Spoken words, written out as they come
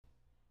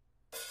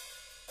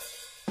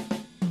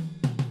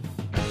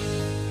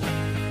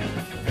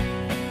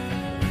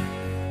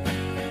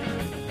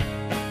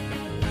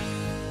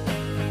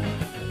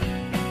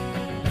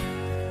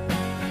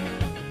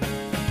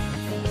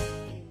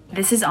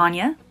This is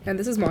Anya. And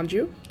this is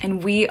Manju.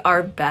 And we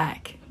are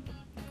back.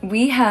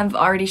 We have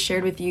already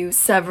shared with you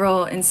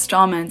several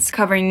installments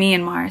covering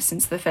Myanmar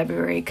since the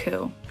February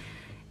coup.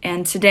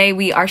 And today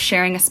we are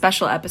sharing a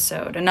special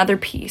episode, another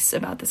piece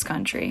about this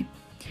country.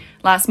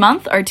 Last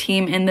month, our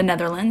team in the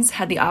Netherlands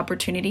had the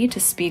opportunity to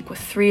speak with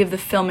 3 of the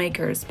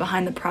filmmakers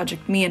behind the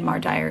project Myanmar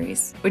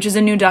Diaries, which is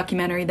a new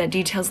documentary that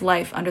details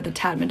life under the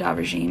Tatmadaw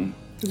regime.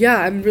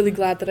 Yeah, I'm really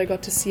glad that I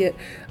got to see it.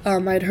 I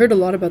had heard a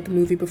lot about the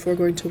movie before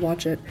going to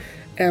watch it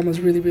and was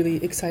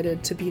really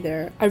excited to be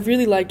there. I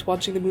really liked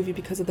watching the movie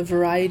because of the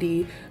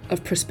variety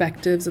of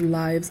perspectives and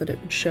lives that it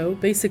would show.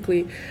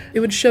 Basically, it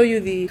would show you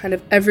the kind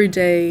of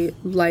everyday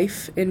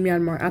life in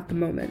Myanmar at the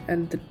moment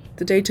and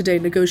the day-to-day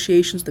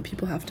negotiations that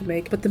people have to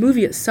make. But the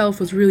movie itself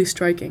was really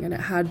striking, and it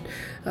had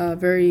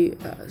very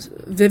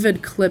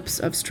vivid clips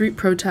of street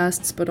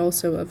protests, but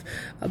also of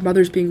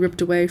mothers being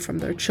ripped away from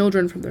their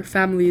children, from their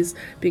families,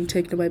 being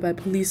taken away by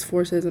police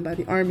forces and by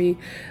the army.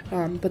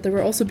 But there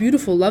were also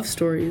beautiful love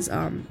stories.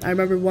 I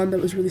remember one that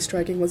was really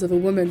striking was of a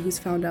woman who's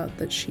found out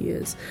that she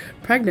is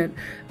pregnant,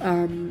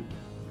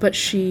 but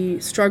she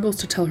struggles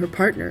to tell her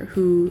partner,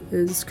 who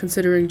is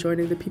considering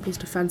joining the People's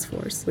Defense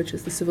Force, which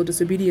is the civil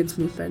disobedience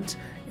movement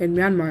in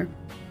Myanmar.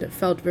 It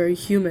felt very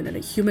human, and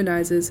it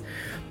humanizes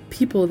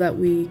people that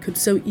we could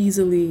so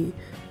easily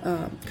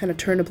kind of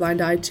turn a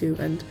blind eye to,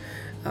 and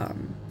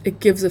it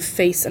gives a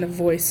face and a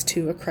voice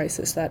to a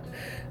crisis that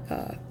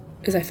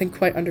is, I think,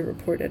 quite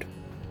underreported.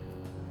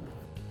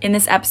 In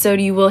this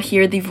episode, you will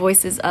hear the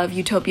voices of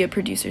Eutopya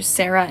producers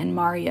Sarah and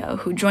Mario,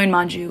 who join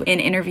Manju in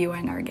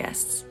interviewing our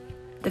guests.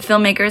 The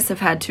filmmakers have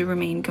had to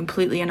remain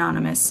completely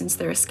anonymous since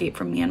their escape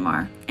from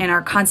Myanmar and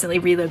are constantly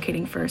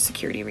relocating for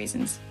security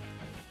reasons.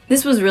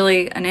 This was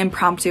really an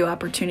impromptu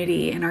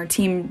opportunity, and our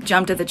team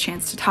jumped at the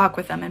chance to talk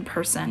with them in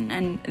person,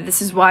 and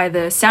this is why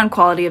the sound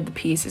quality of the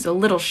piece is a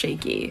little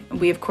shaky.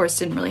 We, of course,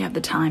 didn't really have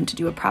the time to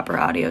do a proper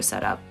audio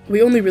setup.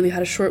 We only really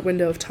had a short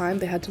window of time.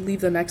 They had to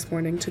leave the next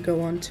morning to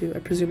go on to, I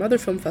presume, other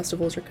film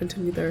festivals or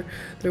continue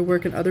their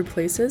work in other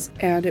places,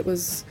 and it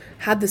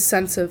had this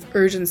sense of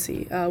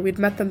urgency. We'd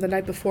met them the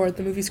night before at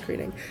the movie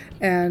screening,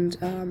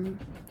 and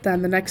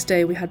then the next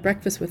day we had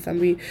breakfast with them.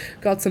 We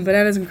got some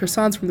bananas and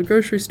croissants from the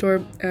grocery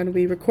store, and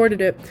we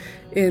recorded it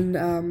in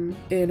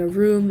a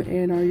room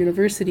in our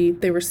university.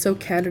 They were so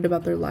candid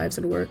about their lives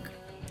and work.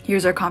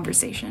 Here's our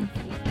conversation.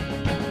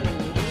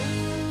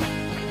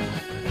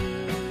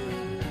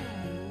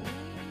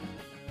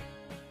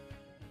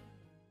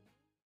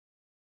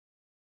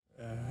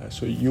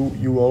 So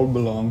you all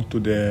belong to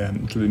the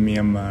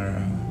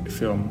Myanmar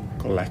Film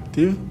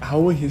Collective.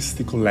 How is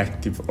the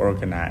collective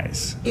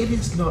organized? It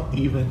is not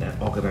even an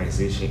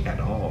organization at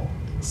all.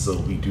 So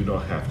we do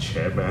not have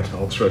chairman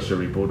or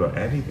treasury board or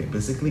anything.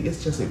 Basically,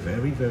 it's just a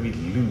very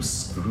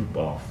loose group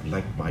of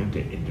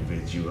like-minded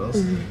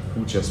individuals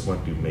who just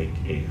want to make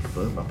a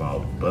film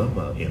about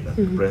Burma in the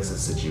present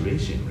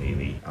situation,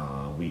 really.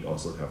 We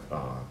also have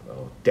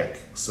tech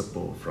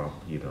support from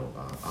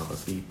other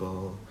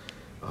people.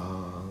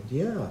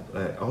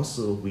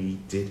 Also we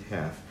did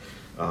have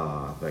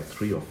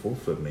 3 or 4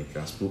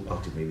 filmmakers who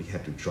ultimately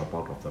had to drop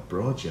out of the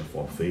project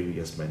for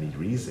many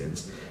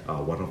reasons.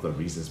 One of the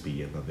reasons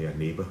being that their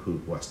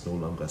neighborhood was no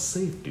longer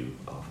safe to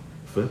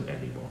film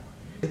anymore.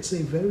 It's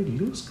a very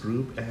loose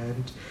group,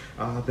 and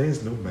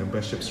there's no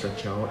membership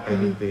structure or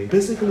anything.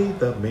 Basically,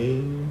 the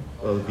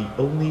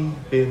only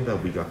thing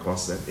that we got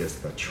concerned is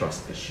the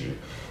trust issue.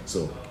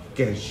 So,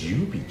 can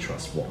you be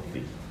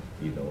trustworthy?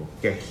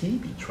 Can he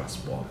be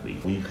trustworthy?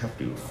 We have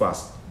to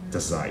first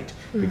decide,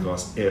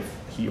 because if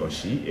he or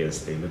she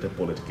is a little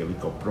politically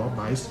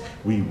compromised,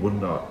 we would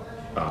not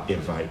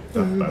invite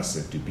that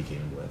person to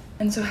begin with.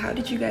 And so how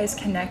did you guys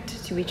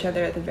connect to each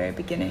other at the very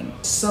beginning?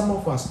 Some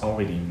of us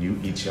already knew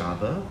each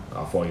other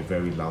for a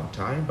very long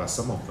time, but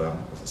some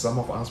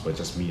of us were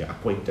just mere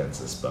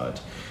acquaintances.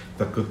 But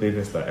the good thing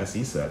is that, as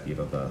he said,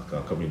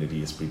 the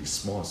community is pretty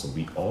small, so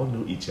we all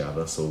know each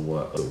other, so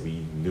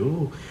we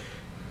know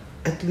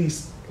at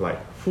least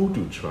who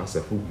to trust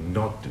and who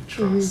not to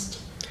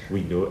trust.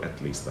 We know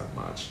at least that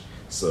much.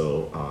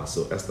 So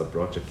as the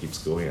project keeps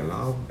going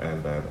along,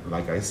 and then,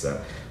 like I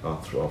said, 4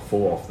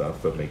 of the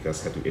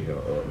filmmakers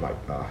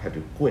had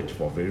to quit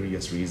for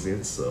various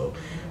reasons. So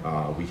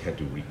we had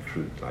to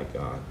recruit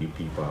new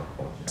people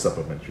or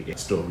supplementary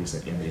stories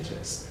and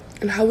images.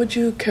 And how would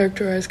you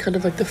characterize kind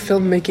of the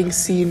filmmaking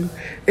scene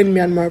in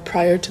Myanmar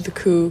prior to the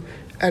coup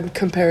and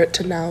compare it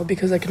to now?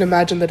 Because I can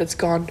imagine that it's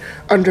gone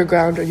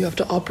underground, or you have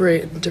to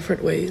operate in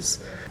different ways.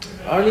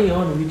 Early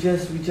on, we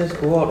just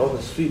go out on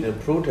the street and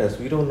protest.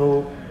 We don't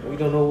know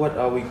what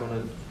are we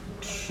gonna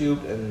shoot,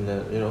 and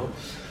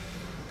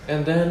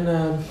and then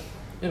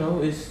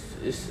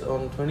it's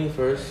on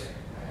 21st.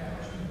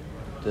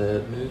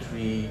 The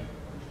military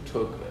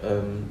took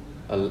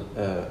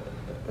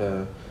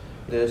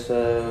there's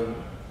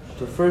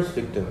the first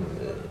victim.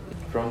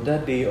 From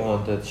that day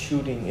on, the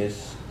shooting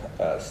is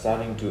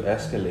starting to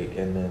escalate,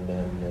 and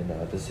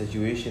then the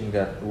situation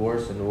got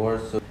worse and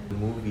worse. So the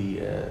movie,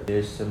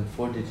 there's some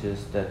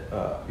footages that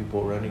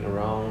people running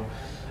around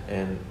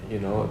and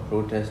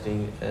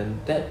protesting. And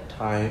that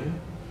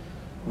time,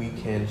 we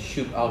can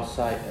shoot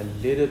outside a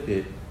little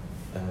bit.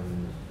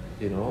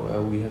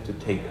 We have to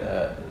take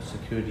a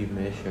security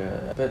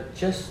measure. But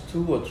just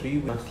 2 or 3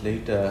 months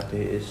later,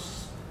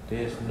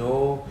 there's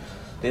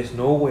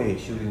no way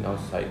shooting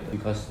outside,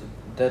 because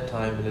that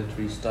time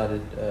military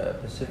started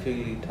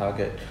specifically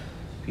target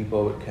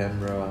people with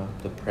camera,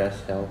 the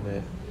press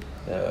helmet,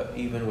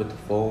 even with the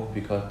phone,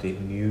 because they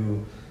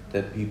knew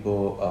that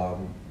people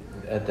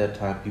at that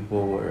time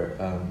people were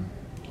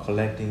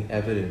collecting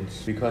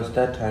evidence, because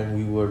that time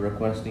we were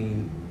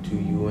requesting to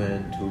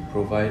UN to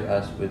provide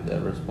us with a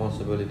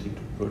responsibility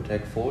to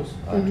protect force,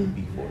 to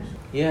be force.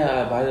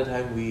 Yeah, by the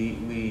time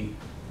we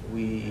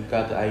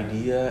got the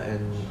idea,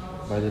 and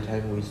by the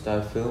time we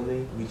start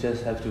filming, we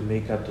just have to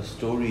make up the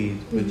story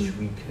which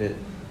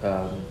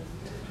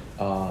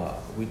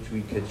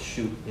we could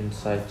shoot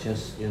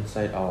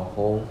inside our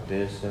home.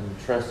 There's some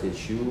trust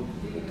issue.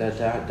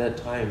 That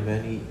time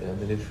many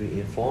military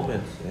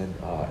informants and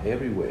are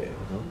everywhere.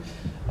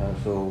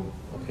 So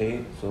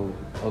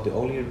the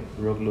only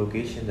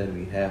location that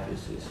we have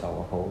is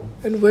our home.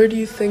 And where do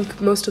you think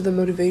most of the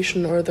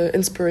motivation or the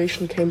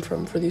inspiration came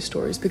from for these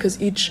stories?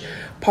 Because each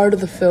part of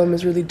the film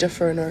is really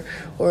different,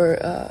 or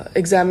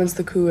examines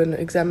the coup and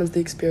examines the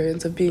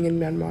experience of being in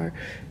Myanmar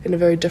in a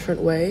very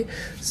different way.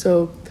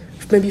 So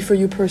maybe for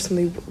you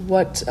personally,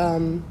 what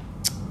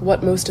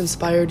most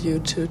inspired you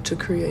to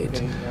create?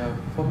 Okay,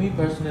 for me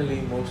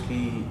personally,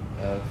 mostly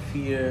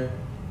fear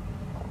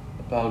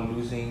about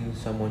losing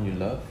someone you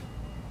love.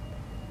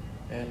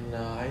 And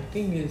I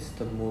think it's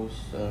the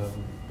most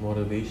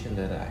motivation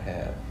that I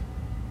have.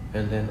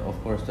 And then, of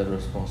course, the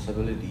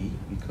responsibility,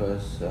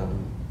 because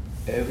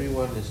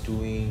everyone is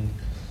doing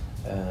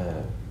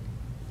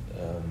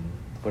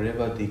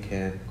whatever they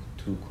can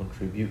to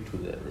contribute to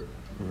the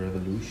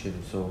revolution.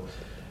 So,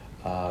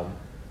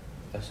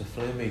 as a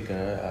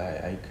filmmaker,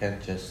 I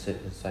can't just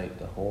sit inside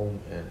the home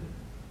and,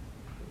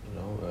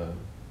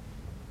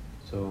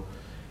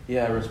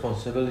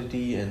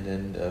 responsibility, and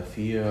then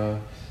fear.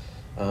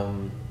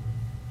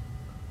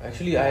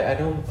 Actually, I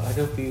don't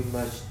feel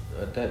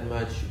that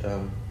much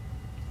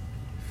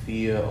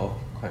fear of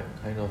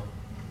kind of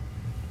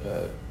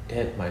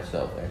death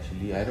myself.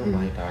 Actually, I don't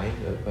mind dying,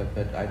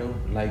 but I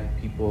don't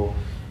like people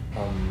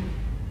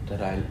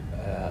that I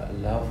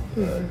love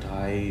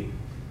die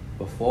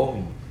before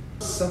me.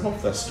 Some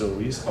of the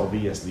stories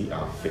obviously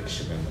are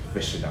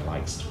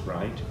fictionalized,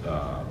 right?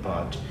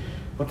 But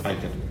what I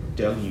can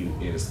tell you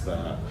is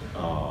that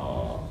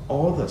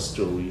all the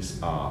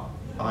stories are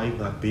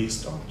either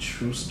based on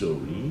true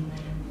story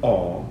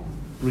or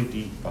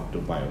pretty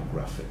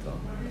autobiographical.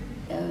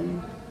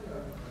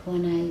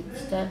 When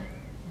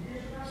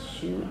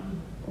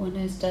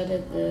I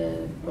started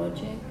the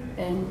project,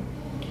 and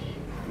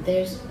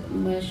there's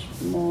much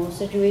more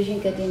situation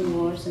getting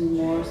worse and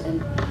worse,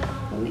 and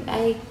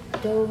I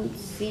don't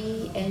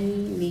see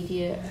any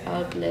media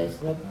outlets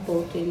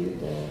reporting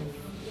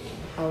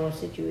our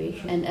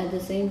situation. And at the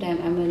same time,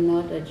 I'm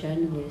not a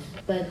journalist.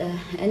 But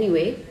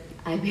anyway,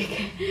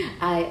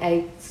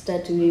 I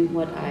start doing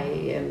what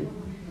I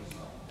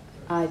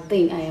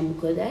think I am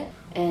good at.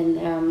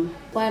 And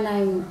when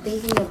I'm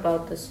thinking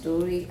about the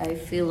story, I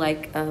feel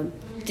like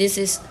this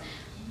is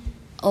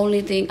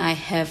only thing I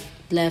have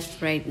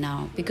left right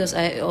now, because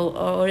I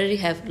already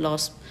have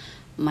lost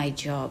my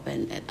job,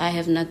 and I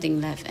have nothing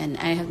left, and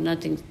I have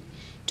nothing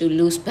to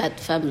lose but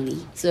family.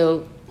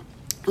 So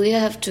we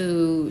have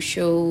to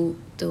show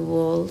the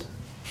world.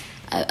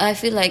 I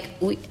feel like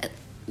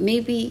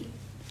maybe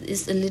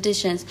it's a little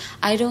chance.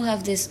 I don't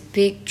have this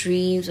big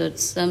dreams or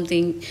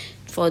something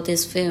for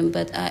this film,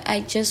 but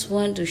I just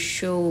want to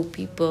show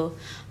people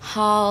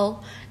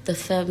how the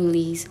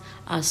families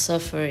are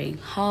suffering,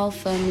 how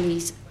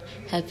families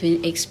have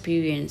been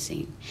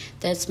experiencing.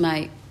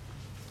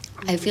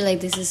 I feel like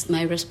this is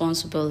my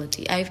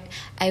responsibility.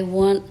 I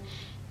want,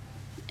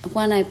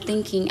 when I'm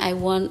thinking, I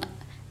want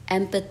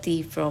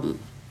empathy from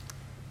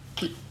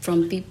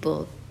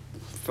people,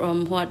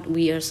 from what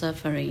we are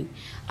suffering.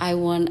 I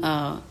want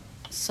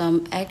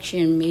some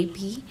action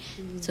maybe.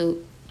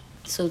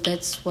 So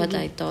that's what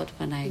I thought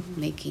when I'm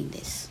making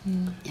this.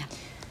 Yeah.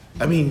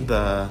 I mean,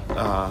 the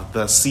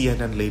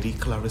CNN lady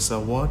Clarissa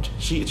Ward,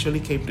 she actually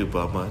came to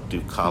Burma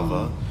to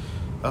cover,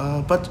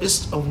 but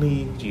it's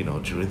only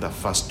during the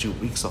first 2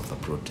 weeks of the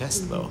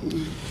protest though.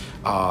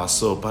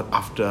 But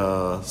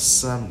after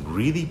some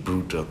really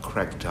brutal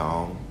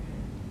crackdown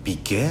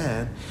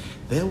began,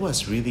 there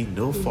was really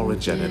no foreign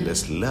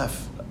journalists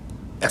left,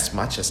 as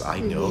much as I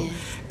know,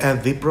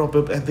 and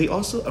they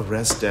also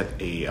arrested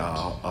a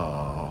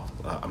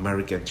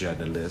American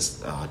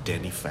journalist,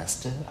 Danny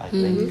Fester, I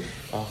think.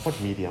 What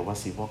media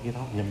was he working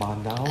on?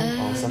 Myanmar Now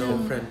or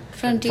something?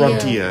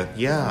 Frontier,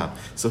 yeah.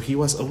 So he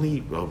was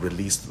only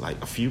released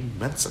like a few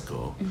months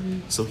ago.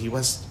 So he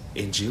was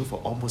in jail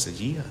for almost a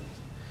year.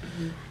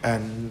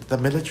 And the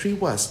military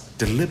was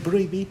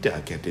deliberately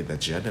targeting the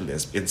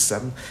journalists. In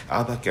some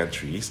other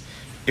countries,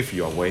 if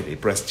you are wearing a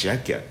press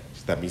jacket,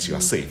 that means you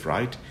are safe,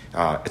 right?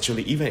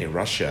 Actually, even in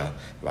Russia,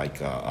 like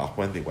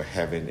when they were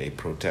having a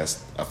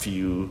protest a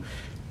few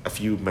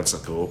months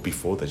ago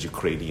before the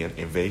Ukrainian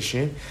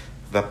invasion,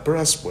 the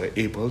press were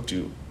able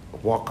to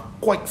walk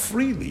quite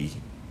freely.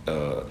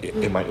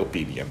 In my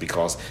opinion,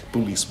 because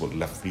police would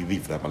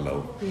leave them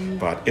alone.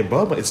 But in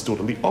Burma, it's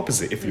totally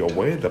opposite. If you're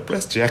wearing the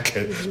press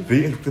jacket,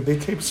 they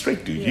came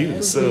straight to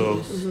you.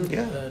 So,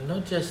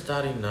 not just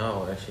starting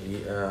now,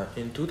 actually.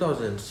 In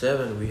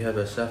 2007, we have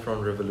a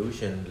saffron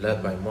revolution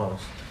led by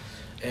monks.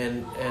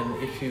 And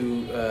if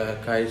you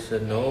guys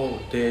know,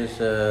 there's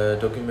a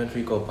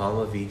documentary called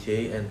Palma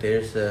VJ, and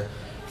there's a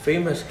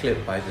famous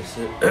clip by the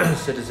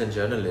citizen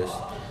journalist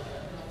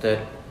that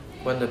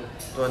when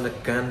the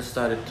gun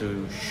started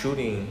to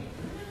shooting,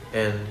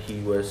 and he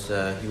was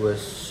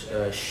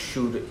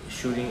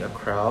shooting a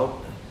crowd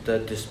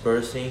that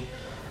dispersing,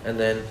 and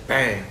then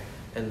bang,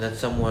 and then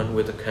someone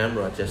with a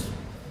camera just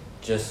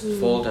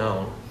fall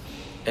down,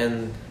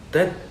 and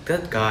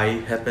that guy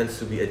happens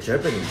to be a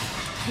Japanese.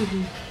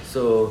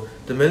 So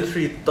the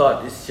military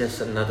thought it's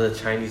just another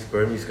Chinese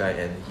Burmese guy,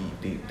 and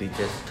they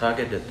just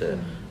targeted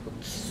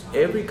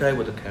every guy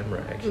with a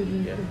camera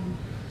actually.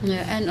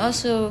 And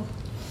also.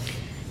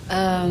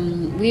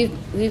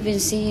 We've been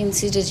seeing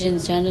Citizen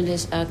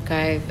Journalist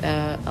Archive,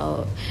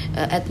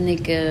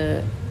 ethnic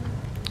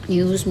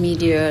news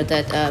media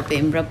that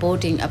been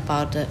reporting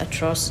about the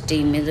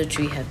atrocity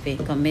military have been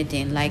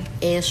committing, like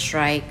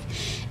airstrike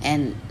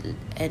and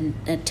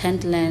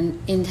Tantaland,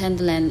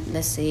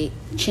 let's say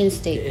Chin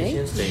State, right?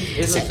 Chin State.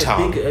 It's like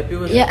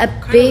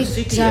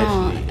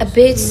a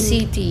big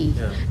city.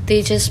 Yeah.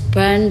 They just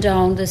burned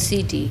down the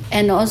city,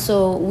 and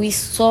also we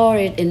saw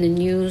it in the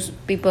news.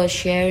 People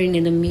sharing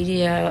in the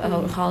media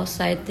how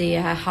sad they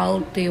are,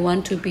 how they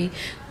want to be.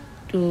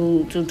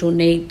 To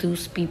donate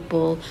those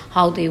people,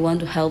 how they want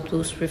to help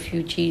those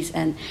refugees,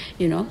 and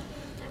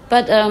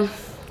but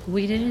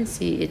we didn't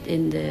see it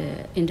in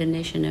the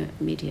international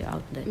media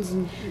outlets.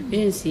 We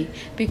didn't see,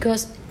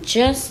 because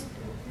just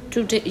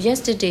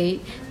yesterday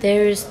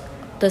there is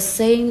the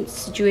same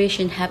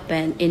situation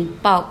happened in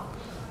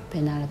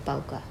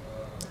Penalapauka.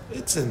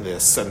 It's in the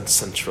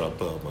central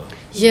Burma.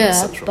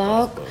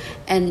 Burma.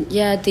 And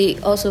they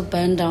also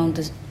burned down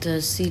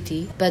the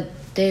city, but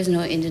there's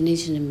no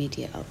international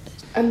media outlet.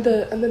 And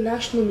the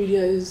national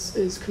media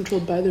is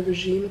controlled by the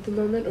regime at the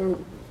moment, or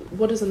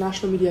what does the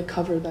national media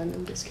cover then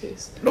in this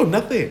case? No,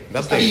 nothing. No,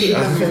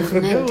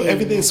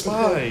 everything's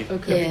fine.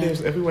 Okay.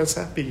 Everyone's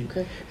happy.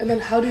 Okay. And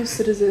then how do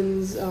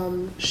citizens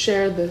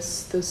share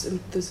these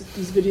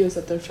videos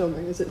that they're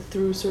filming? Is it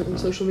through certain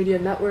social media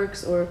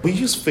networks, or? We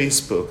use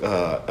Facebook.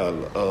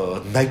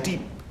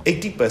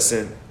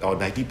 80% or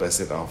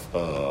 90%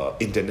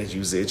 of internet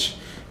usage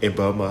in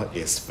Burma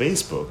is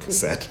Facebook.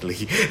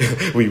 Sadly,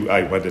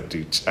 I wanted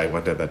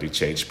that to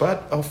change,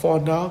 but for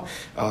now,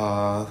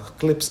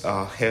 clips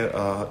are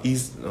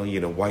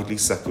widely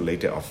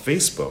circulated on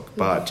Facebook.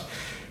 But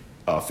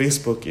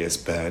Facebook is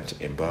banned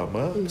in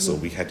Burma, so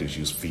we had to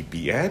use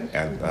VPN,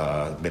 and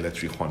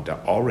military junta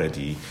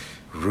already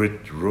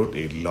wrote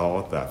a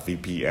law that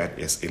VPN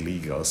is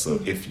illegal. So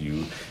if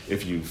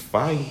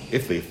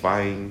they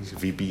find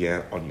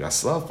VPN on your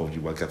cell phone,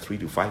 you will get 3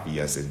 to 5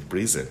 years in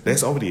prison.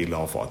 There's already a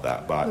law for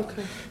that. But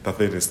the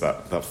thing is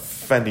that the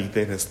funny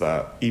thing is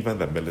that even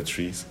the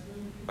militaries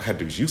had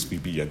to use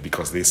VPN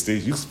because they still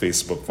use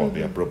Facebook for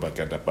their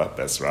propaganda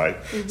purpose, right?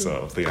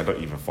 So they are not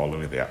even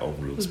following their own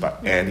rules.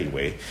 But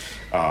anyway,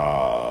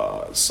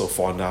 so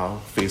for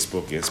now,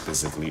 Facebook is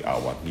basically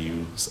our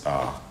news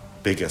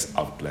biggest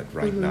outlet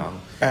right now.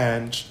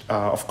 And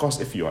of course,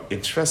 if you are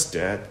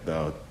interested,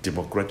 the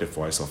Democratic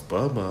Voice of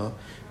Burma,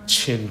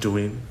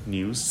 Chinduin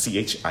News,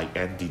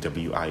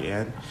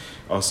 CHINDWIN,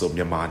 also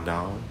Myanmar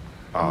Now,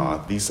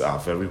 these are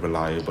very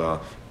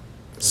reliable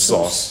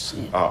source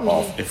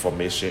of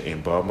information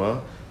in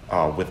Burma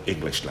with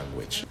English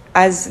language.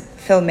 As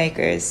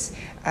filmmakers,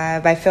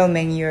 by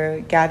filming, you're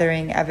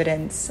gathering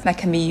evidence that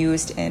can be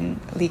used in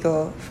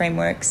legal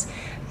frameworks.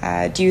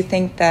 Do you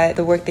think that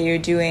the work that you're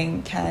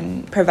doing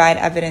can provide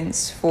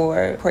evidence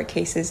for court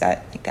cases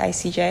at the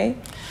ICJ?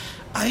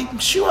 I'm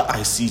sure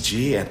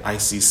ICJ and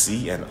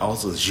ICC and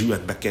also the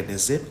UN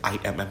mechanism,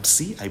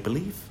 IMMC, I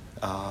believe,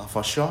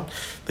 for short,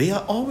 they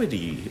are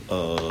already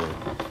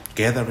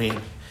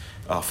gathering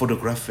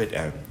photographic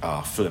and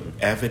film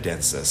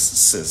evidences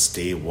since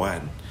day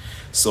one.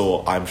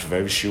 So I'm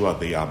very sure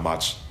they are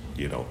much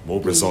more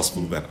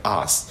resourceful than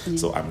us.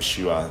 So I'm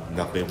sure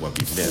nothing will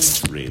be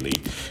missed,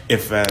 really. In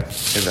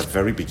fact, in the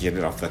very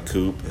beginning of the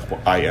coup,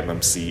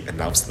 IMMC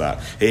announced that,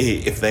 hey,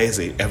 if there is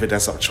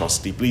evidence of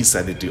atrocity, please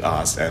send it to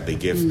us. And they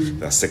give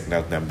the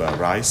signal number,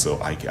 right? So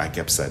I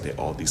kept sending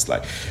all these,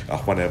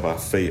 whenever,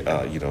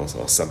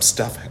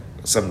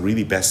 some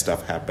really bad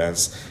stuff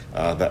happens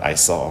that I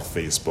saw on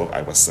Facebook,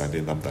 I was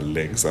sending them the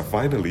links, and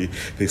finally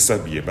they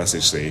sent me a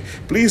message saying,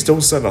 please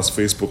don't send us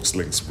Facebook's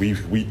links, we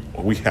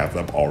have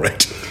them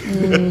already.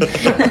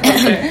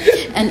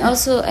 And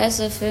also,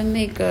 as a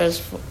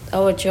filmmakers,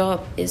 our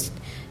job is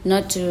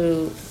not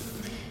to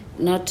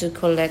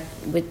collect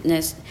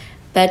witness,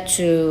 but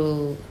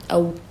to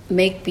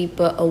make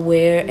people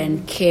aware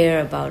and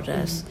care about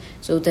us.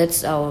 So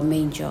that's our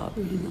main job.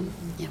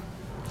 Yeah.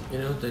 You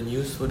know, the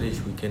news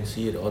footage, we can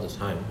see it all the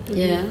time.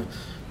 Yeah.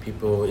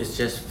 People, it's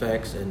just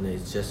facts and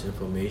it's just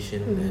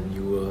information, and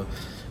you will,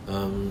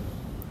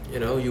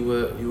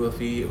 you will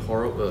feel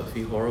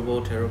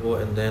horrible, terrible,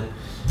 and then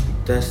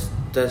that's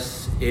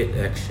it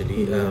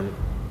actually.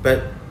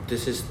 But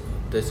this is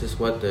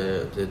what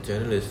the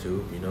journalists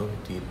do. You know,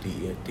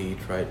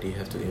 they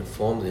have to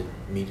inform the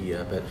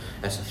media, but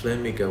as a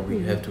filmmaker,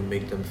 we have to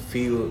make them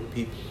feel.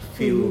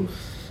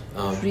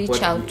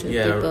 Reach out to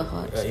people's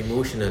hearts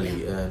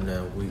emotionally, and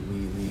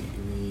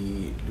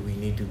we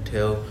need to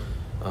tell,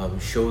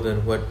 show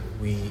them what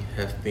we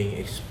have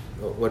been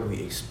what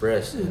we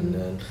express,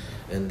 and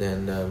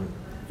then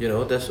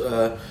that's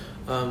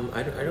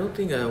I don't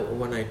think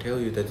when I tell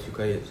you that you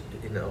guys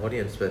in the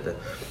audience, but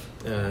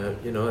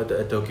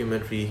a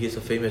documentary. He's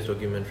a famous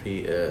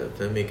documentary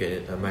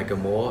filmmaker, Michael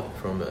Moore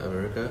from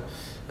America.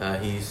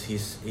 He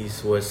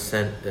was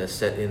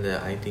set in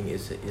the, I think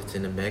it's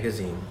in a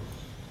magazine.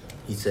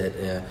 He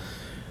said,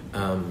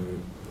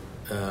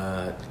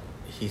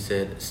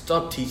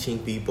 stop teaching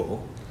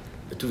people,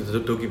 to the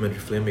documentary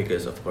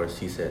filmmakers, of course.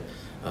 He said,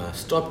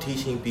 stop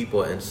teaching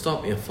people and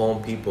stop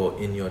inform people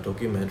in your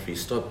documentary.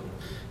 Stop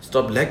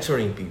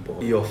lecturing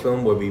people. Your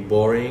film will be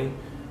boring,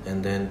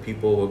 and then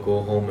people will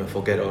go home and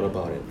forget all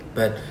about it.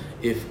 But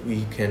if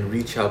we can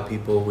reach out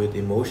people with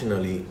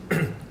emotionally,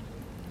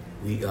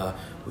 we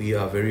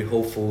are very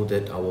hopeful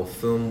that our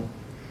film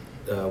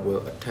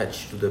will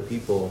attach to the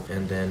people,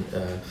 and then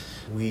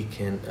we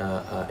can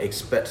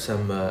expect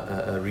some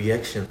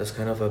reaction. That's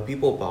kind of a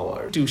people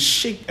power. To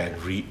shape and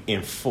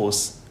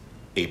reinforce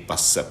a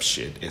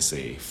perception is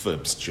a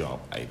film's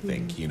job, I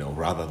think,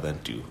 rather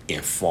than to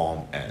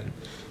inform and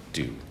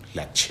to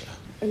lecture.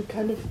 And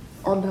kind of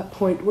on that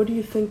point, what do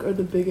you think are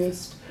the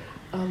biggest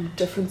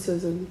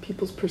differences in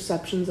people's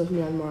perceptions of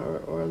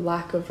Myanmar, or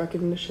lack of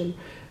recognition,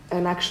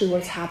 and actually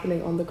what's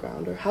happening on the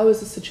ground? Or how is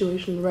the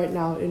situation right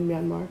now in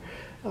Myanmar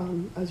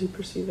as you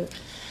perceive it?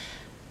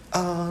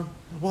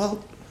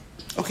 Well,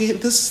 okay,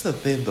 this is the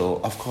thing though.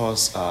 Of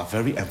course,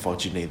 very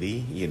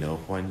unfortunately,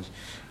 when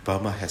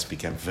Burma has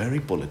become very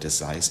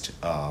politicized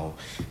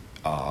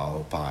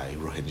by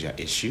Rohingya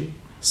issue.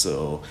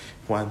 So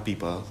when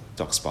people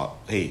talk about,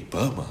 hey,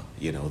 Burma,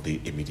 they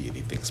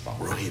immediately think about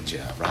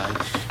Rohingya, right?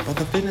 But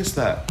the thing is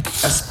that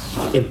as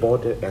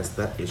important as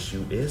that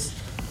issue is,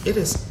 it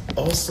is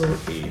also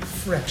a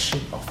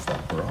fraction of the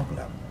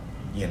problem.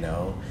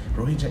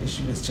 Rohingya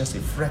issue is just a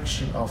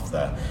fraction of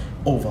the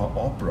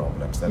overall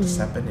problems that is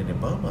happening in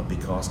Burma,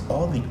 because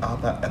all the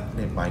other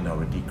ethnic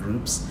minority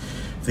groups,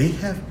 they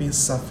have been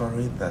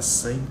suffering the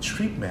same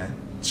treatment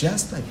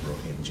just like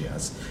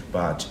Rohingyas,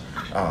 but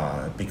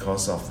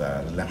because of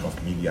the lack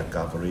of media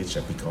coverage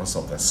and because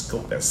of the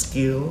scope and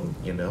skill,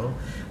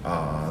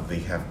 they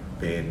have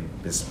been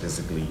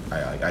basically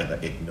either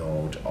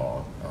ignored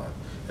or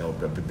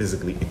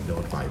basically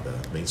ignored by the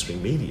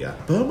mainstream media.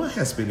 Burma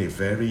has been a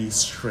very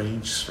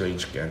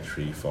strange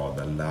country for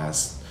the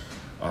last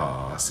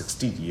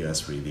 60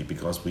 years, really,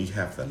 because we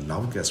have the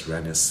longest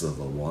running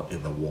civil war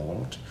in the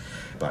world.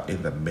 But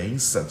in the main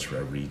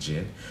central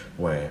region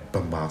where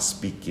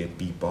Burma-speaking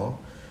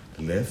people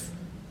live,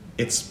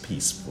 it's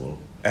peaceful.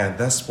 And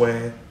that's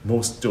where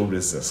most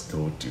tourists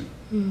go to,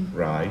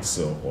 right?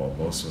 So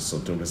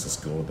most tourists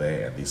go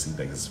there and they see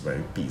that it's a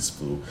very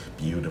peaceful,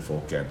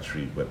 beautiful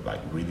country with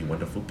really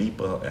wonderful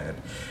people. And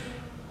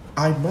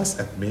I must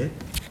admit,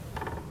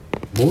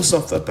 most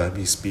of the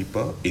Burmese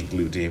people,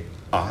 including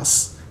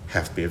us,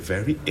 have been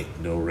very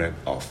ignorant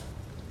of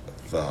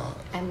the...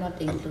 I'm not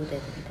included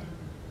in that.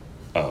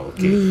 Oh,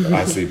 okay.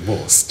 I say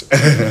most.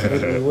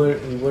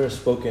 we were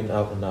spoken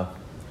out enough.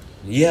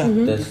 Yeah.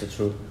 That's the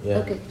truth. Yeah.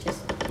 Okay,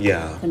 just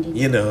continue.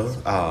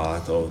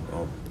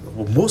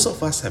 Most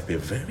of us have been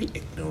very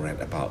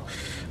ignorant about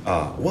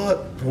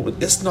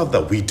it's not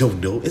that we don't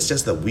know, it's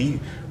just that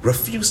we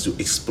refuse to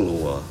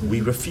explore.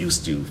 We refuse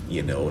to,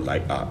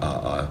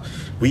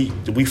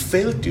 we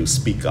fail to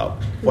speak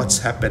out what's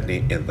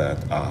happening in the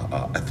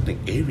ethnic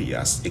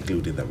areas,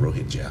 including the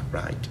Rohingya,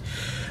 right?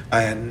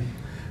 And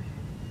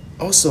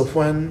also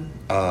when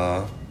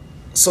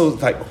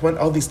when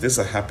all these things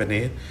are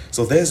happening,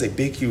 so there's a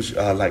big, huge,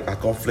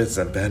 conflicts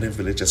and burning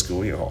villages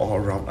going on all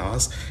around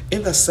us.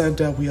 In the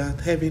center, we are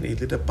having a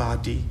little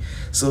party.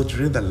 So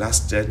during the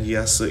last 10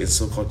 years, so in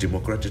so-called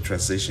democratic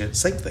transition,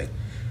 same thing.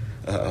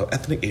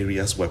 Ethnic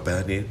areas were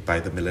burning by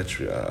the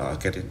military,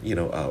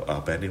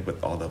 burning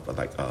with all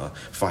of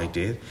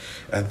fighting,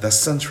 and the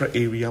central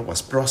area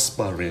was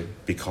prospering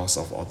because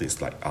of all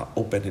this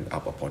opening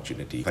up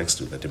opportunity thanks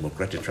to the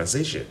democratic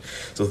transition.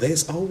 So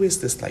there's always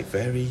this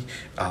very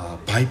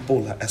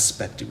bipolar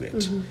aspect to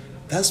it.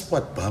 That's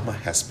what Burma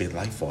has been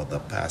like for the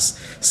past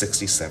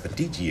 60,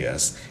 70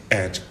 years.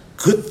 And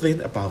good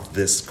thing about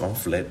this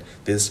conflict,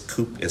 this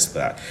coup, is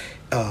that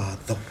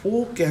the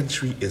whole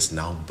country is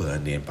now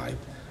burning by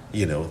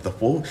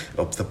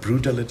the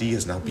brutality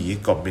is now being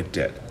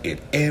committed in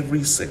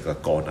every single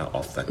corner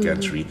of the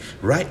country,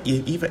 right?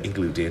 Even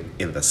included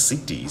in the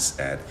cities,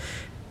 and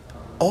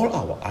all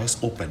our eyes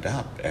opened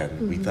up,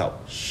 and we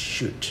thought,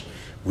 shoot,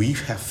 we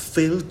have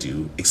failed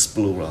to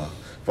explore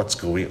what's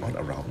going on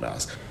around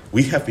us.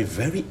 We have been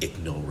very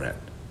ignorant.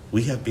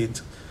 We have been,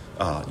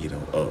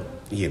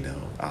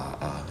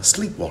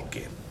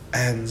 sleepwalking.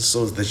 And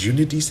so the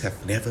unities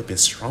have never been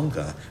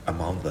stronger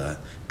among the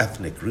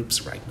ethnic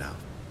groups right now.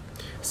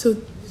 So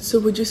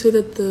would you say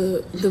that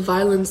the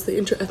violence, the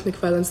inter-ethnic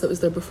violence that was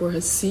there before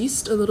has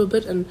ceased a little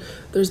bit, and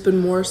there's been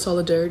more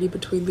solidarity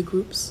between the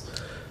groups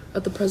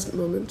at the present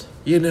moment?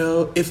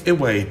 If it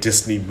were a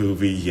Disney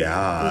movie,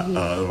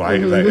 right?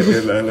 Like,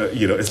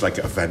 it's like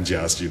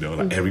Avengers,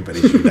 like everybody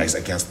unites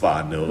against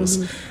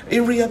Thanos.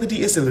 In reality,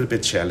 it's a little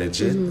bit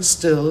challenging.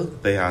 Still,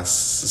 there are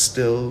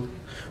still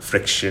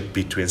friction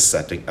between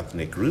certain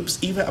ethnic groups.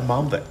 Even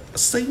among the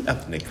same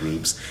ethnic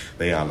groups,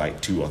 there are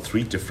like 2 or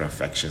 3 different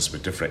factions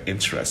with different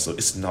interests. So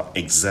it's not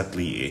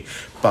exactly a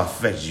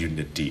perfect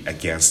unity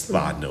against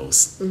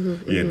Thanos,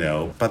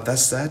 But that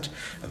said,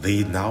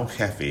 they now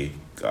have a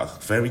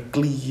very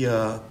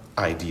clear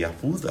idea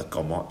who the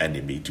common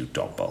enemy to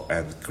topple,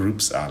 and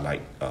groups are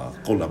like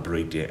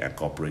collaborating and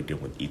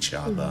cooperating with each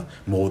other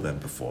more than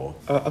before.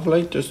 I would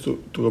like just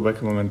to go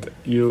back a moment.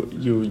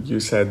 You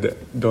said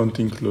don't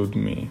include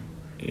me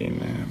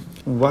in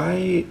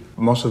why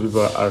most of the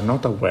people are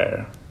not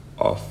aware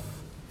of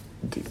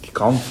the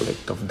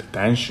conflict, of the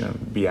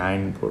tension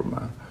behind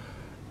Burma,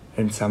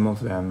 and some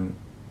of them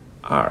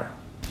are.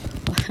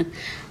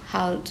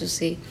 How to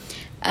say?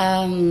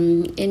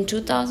 In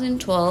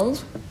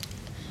 2012,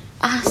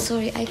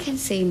 sorry, I can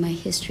say my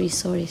history.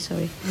 Sorry,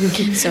 I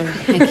can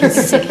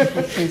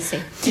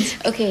say.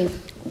 Okay,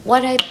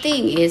 what I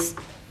think is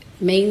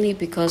mainly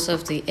because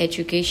of the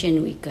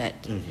education we got,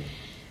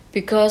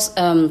 because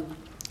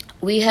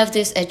we have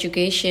this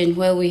education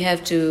where we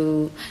have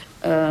to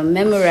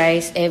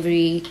memorize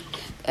every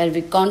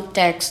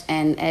context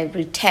and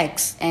every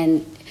text,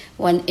 and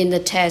when in the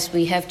test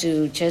we have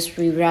to just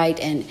rewrite,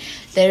 and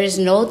there is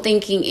no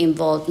thinking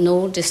involved,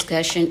 no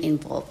discussion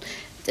involved.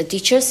 The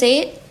teacher say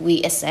it,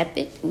 we accept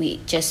it,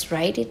 we just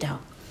write it down.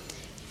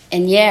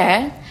 And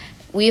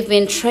we've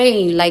been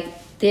trained like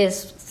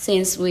this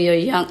since we are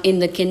young, in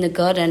the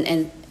kindergarten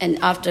and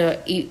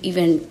after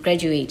even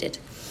graduated.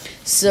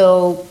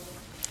 So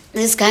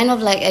this kind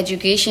of like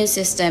education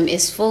system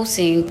is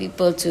forcing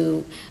people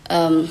to,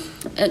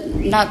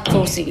 not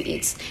forcing,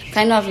 it's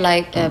kind of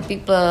like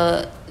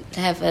people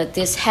have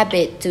this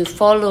habit to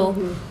follow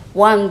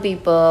one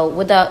people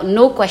without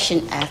no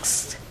question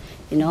asked,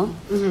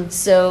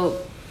 So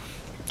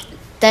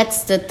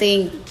that's the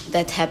thing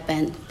that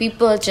happened.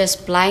 People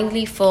just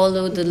blindly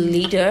follow the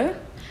leader,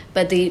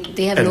 but they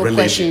have and no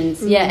religion.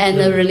 Questions. And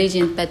the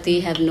religion, but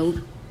they have no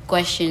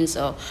questions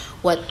or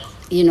what,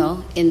 in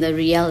the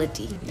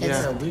reality.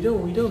 We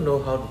don't know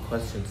how to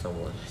question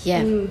someone.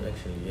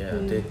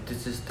 Actually,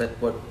 this is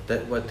what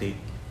they've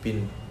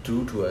been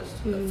do to us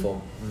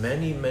for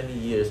many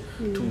years,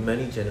 to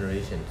many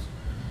generations.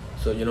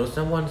 So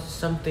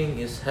something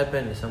is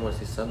happened, someone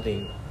says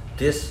something,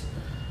 we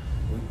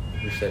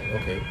said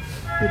okay,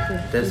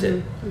 that's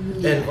it.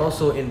 And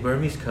also in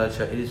Burmese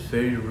culture, it is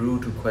very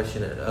rude to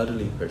question an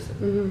elderly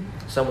person,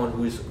 someone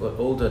who is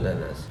older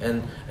than us.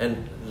 And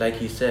like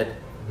he said,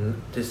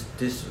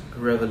 this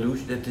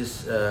revolution,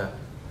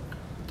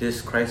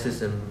 this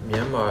crisis in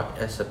Myanmar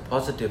as a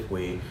positive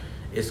way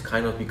is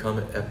kind of become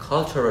a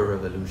cultural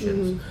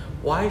revolution.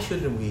 Why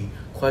shouldn't we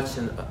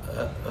question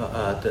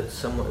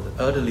someone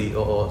elderly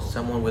or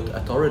someone with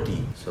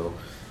authority? So,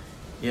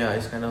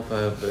 it's kind of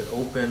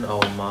open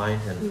our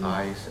minds and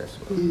eyes as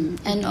well.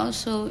 And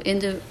also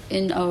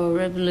in our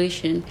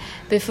revolution,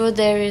 before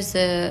there is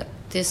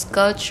this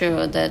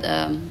culture that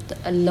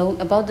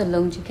about the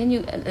Longji. Can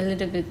you a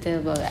little bit tell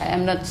about it?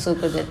 I'm not so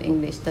good at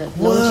English. The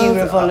Longji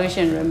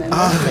revolution, remember?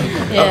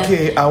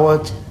 Okay,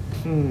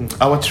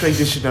 our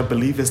traditional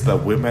belief is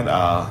that women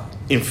are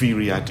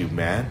inferior to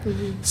men.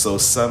 So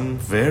some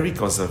very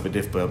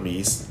conservative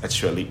Burmese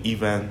actually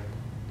even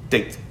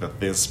take the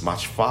things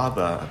much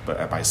farther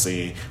by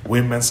saying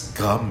women's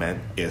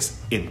garment is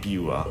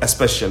impure,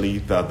 especially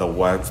the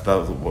ones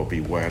that will be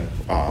worn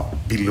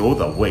below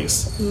the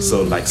waist,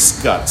 so like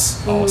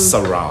skirts or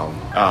sarong.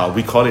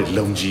 We call it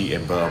longji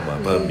in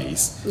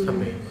Burmese.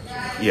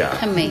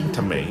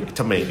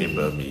 Tamay in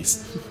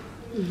Burmese.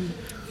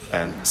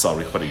 And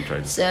sorry, what are you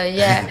trying to say?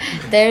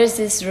 So there is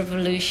this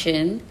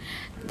revolution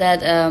that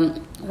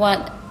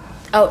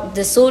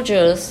the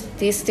soldiers,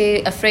 they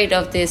stay afraid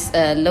of this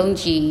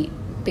longji,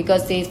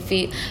 because they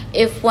feel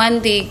if when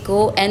they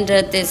go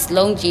under this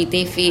longji,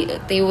 they feel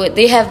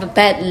they have a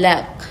bad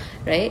luck,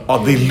 right? Or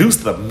they lose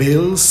the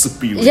male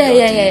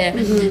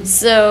superiority.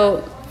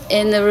 So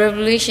in the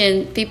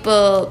revolution,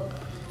 people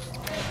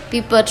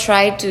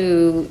try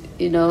to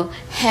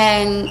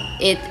hang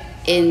it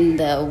in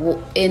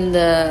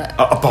the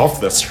above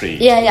the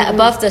street.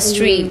 Above the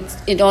street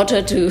in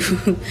order to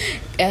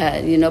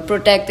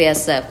protect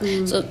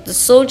themselves. So the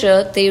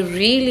soldier, they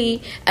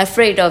really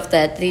afraid of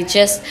that.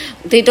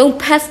 They don't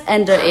pass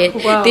under it.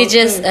 Wow, they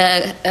just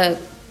how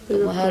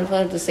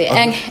to say?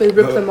 They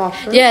rip them off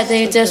first? Yeah,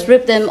 they just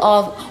rip them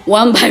off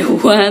one by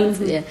one.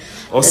 Yeah.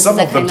 Or some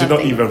of them do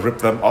not even rip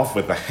them off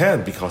with the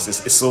hand because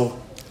it's so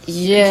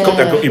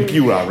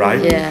impure,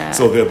 right? Yeah.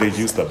 So they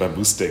use the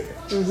bamboo stick.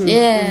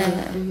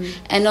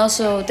 And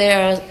also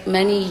there are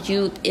many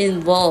youth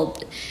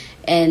involved,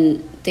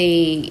 and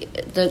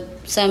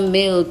some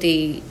male,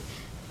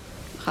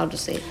 how to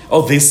say?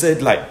 Oh, they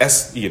said like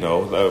as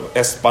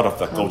part of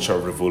the cultural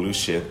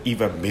revolution,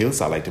 even males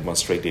are like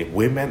demonstrating.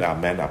 Women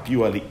and men are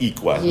purely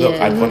equal. Look,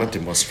 I want to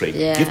demonstrate.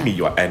 Give me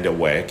your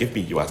underwear. Give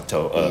me your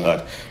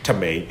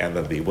tamay, and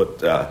then they would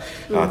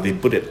they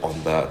put it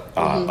on the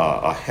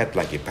head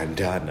like a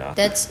bandana.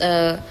 That's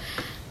a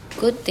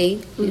good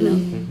thing, you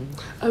know.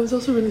 I was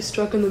also really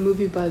struck in the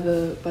movie by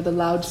the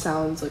loud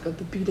sounds, like of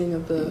the beating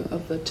of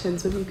the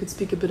tins. Maybe you could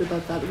speak a bit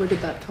about that. Where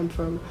did that come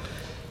from?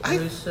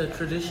 It's a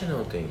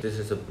traditional thing. This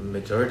is a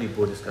majority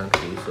Buddhist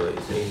country, so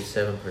it's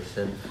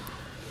 87%.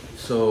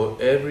 So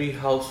every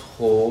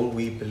household,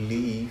 we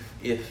believe,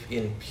 if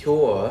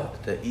impure,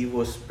 the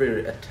evil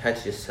spirit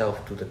attach itself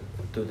to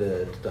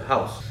the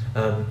house.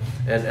 And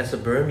as a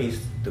Burmese,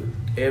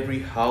 every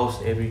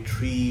house, every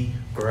tree,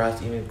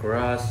 grass, even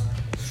grass,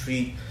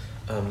 street,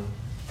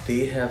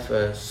 they have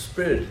a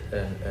spirit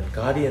and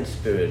guardian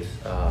spirits,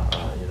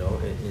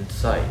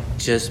 inside.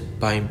 Just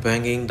by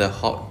banging the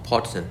hot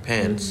pots and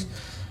pans,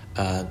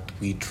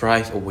 we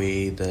drive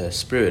away the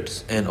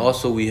spirits, and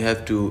also we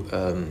have to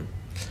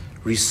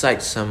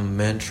recite some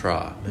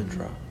mantra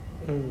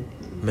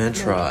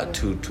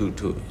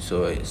to.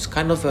 So it's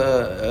kind of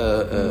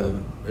a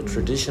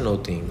traditional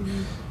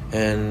thing,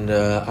 and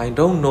I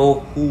don't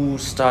know who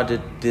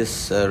started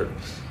this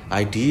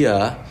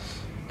idea.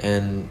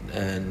 And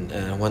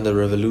when the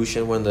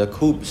revolution, when the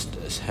coups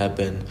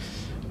happened,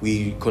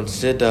 we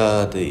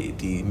consider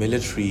the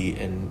military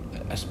and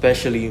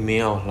especially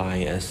Myanmar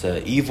line as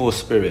an evil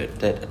spirit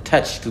that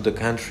attached to the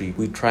country.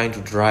 We're trying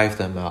to drive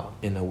them out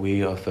in a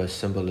way of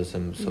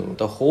symbolism. So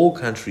the whole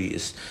country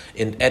is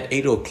at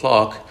 8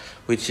 o'clock,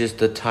 which is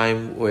the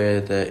time where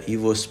the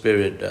evil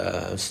spirit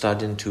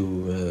starting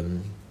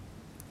to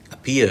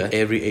appear.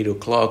 Every 8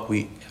 o'clock,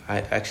 we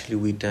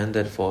done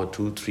that for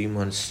 2-3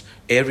 months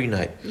every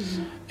night.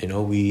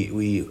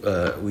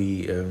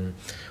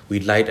 We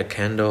light a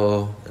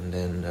candle and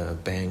then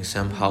bang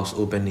some house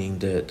opening,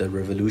 the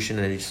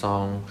revolutionary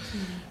song.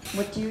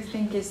 What do you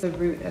think is the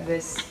root of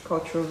this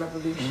cultural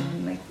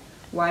revolution? Like,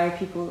 why are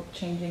people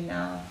changing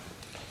now?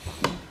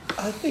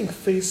 I think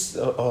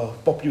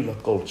popular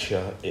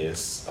culture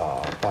is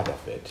part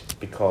of it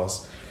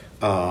because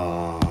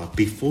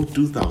before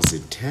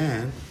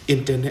 2010,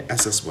 internet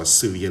access was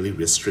severely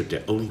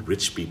restricted. Only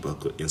rich people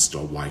could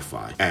install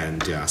Wi-Fi,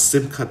 and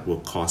SIM card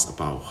will cost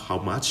about how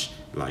much?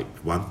 Like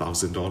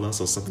 $1,000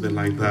 or something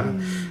like that.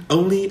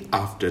 Only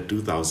after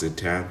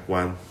 2010,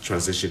 when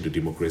transition to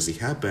democracy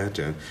happened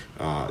and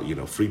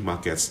free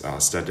markets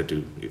started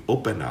to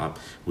open up,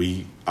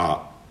 we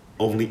are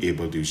only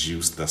able to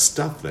use the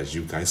stuff that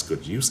you guys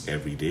could use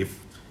every day.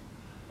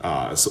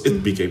 So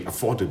it became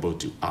affordable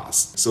to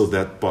us. So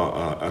that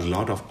a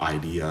lot of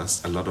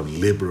ideas, a lot of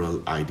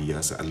liberal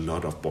ideas, a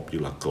lot of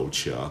popular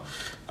culture,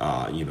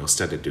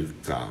 started to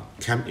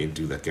come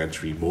into the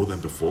country more than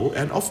before.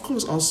 And of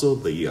course, also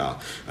a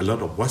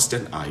lot of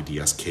Western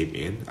ideas came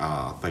in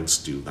thanks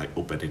to like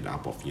opening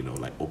up of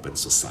like open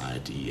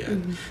society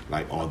and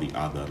like all the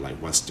other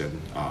like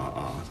Western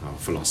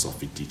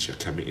philosophy teacher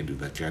coming into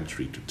the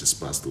country to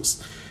disperse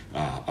those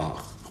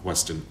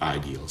Western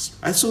ideals.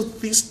 And so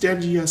these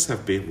 10 years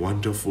have been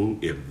wonderful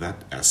in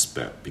that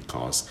aspect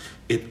because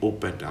it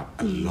opened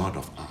up a lot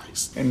of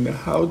eyes. And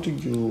how do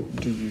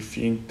you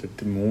think that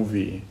the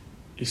movie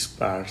is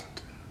part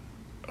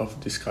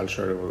of this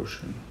cultural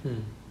revolution?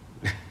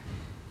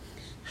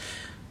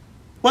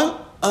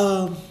 Well,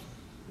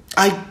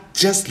 I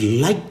just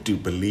like to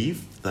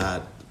believe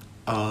that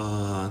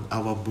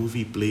our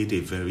movie played a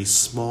very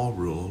small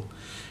role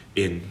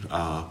in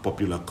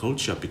popular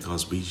culture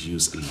because we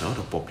use a lot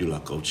of popular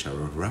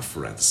cultural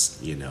reference,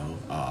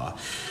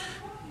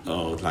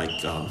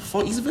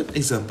 for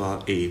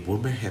example, a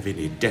woman having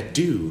a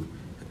tattoo.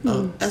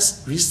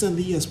 As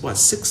recently as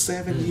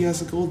 6-7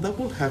 years ago, that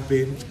would have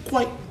been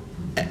quite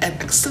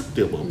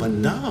acceptable, but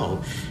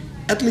now,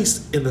 at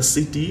least in the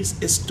cities,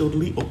 it's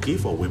totally okay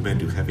for women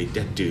to have a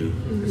tattoo.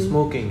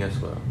 Smoking as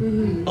well.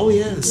 Oh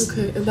yes.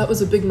 Okay, and that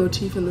was a big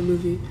motif in the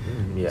movie.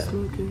 Yeah.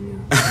 Smoking.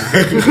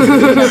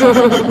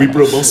 We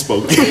promote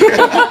smoking.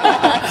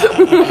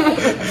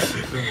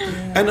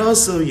 And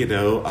also,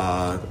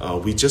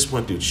 we just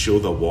want to show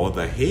the world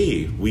that,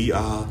 hey, we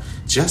are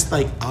just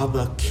like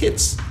other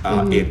kids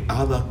in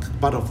other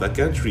part of the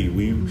country.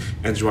 We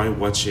enjoy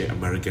watching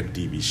American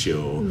TV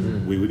show.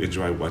 We would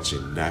enjoy watching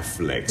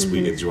Netflix.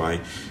 We enjoy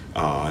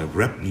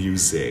rap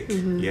music,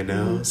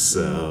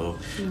 So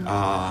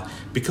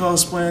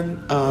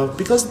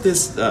because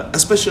this,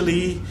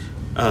 especially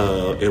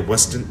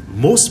in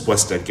most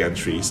Western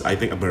countries, I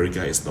think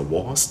America is the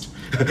worst.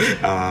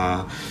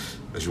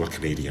 You are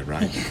Canadian,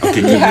 right?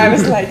 Okay, yeah, I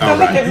was like, don't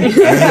look at me.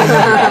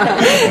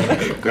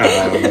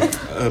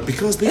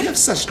 Because they have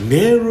such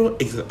narrow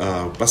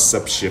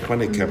perception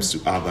when it comes to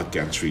other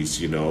countries.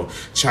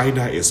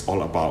 China is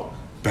all about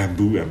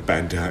bamboo and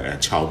banda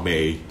and chow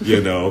mein.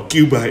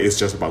 Cuba is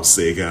just about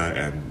Sega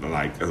and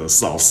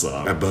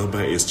salsa, and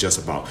Burma is just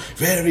about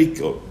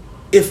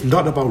if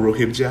not about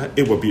Rohingya,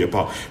 it would be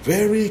about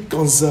very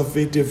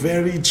conservative,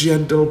 very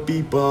gentle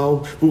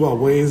people who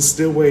are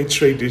still wearing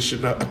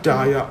traditional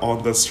attire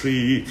on the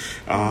street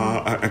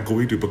and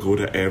going to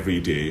pagoda every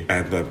day.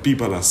 And the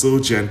people are so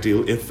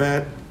gentle. In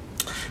fact,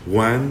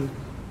 one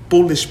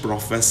Polish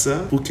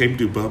professor who came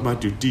to Burma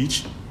to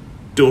teach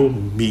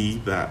told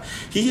me that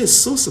he is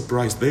so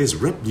surprised there is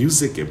rap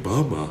music in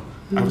Burma.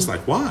 I was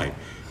like, why?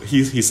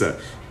 He said,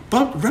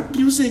 but rap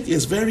music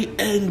is very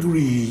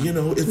angry,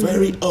 it's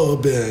very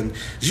urban.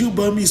 You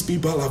Burmese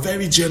people are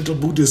very gentle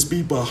Buddhist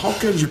people. How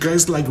can you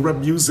guys like rap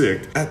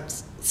music? And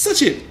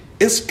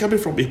it's coming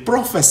from a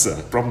professor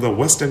from the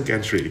Western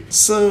country.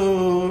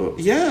 So,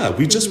 yeah,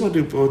 we just want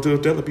to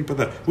tell the people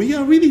that we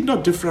are really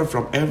not different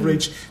from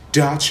average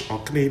Dutch or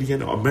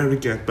Canadian or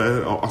American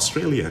or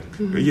Australian.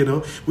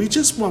 We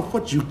just want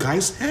what you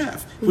guys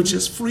have, which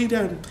is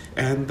freedom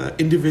and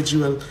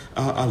individual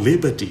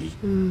liberty.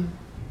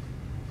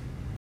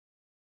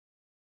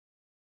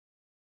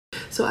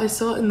 So I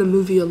saw in the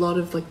movie a lot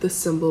of this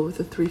symbol with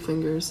the three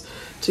fingers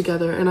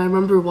together, and I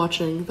remember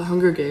watching The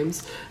Hunger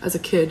Games as a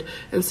kid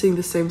and seeing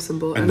the same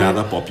symbol.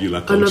 Another popular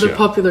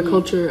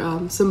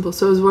culture symbol.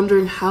 So I was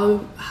wondering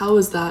how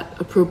is that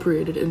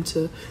appropriated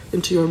into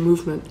your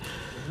movement?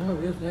 No,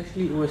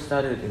 it was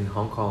started in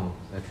Hong Kong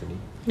actually.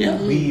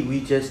 Yeah.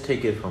 We just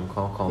take it from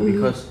Hong Kong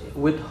because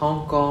with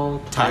Hong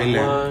Kong,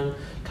 Taiwan,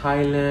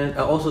 Thailand,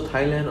 also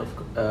Thailand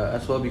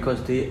as well,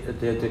 because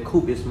the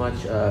coup is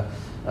much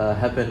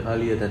happened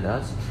earlier than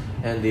us,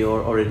 and they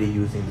are already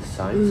using the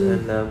signs.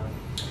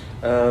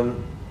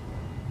 And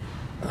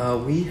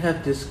we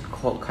have this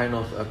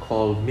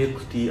called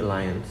Milk Tea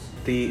Alliance.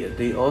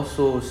 They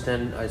also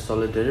stand in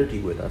solidarity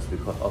with us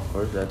because of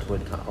course that's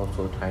with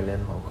also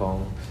Thailand, Hong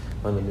Kong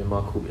when the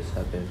Myanmar coup is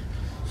happening.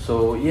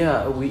 So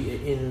yeah, we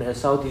in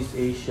Southeast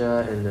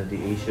Asia and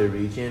the Asia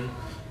region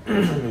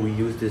we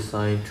use this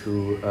sign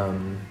to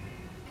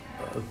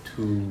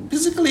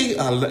basically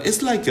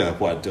it's like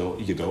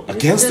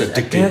against the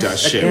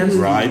dictatorship,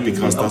 right?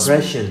 Because that's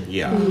oppression.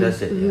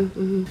 That's it.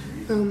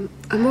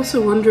 I'm also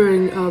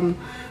wondering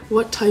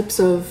what types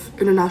of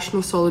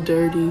international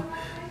solidarity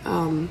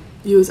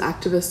you as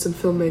activists and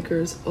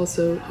filmmakers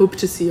also hope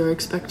to see or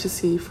expect to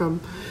see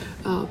from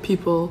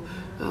people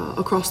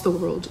across the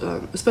world,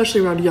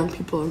 especially around young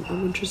people.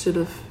 I'm interested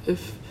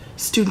if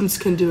students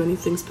can do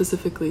anything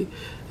specifically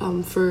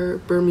for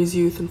Burmese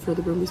youth and for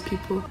the Burmese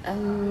people.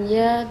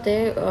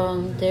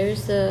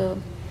 There's a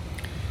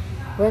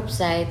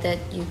website that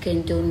you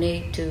can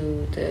donate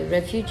to the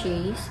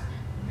refugees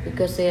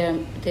because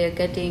they're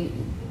getting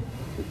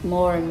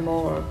more and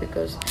more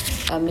because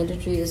our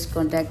military is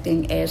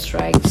conducting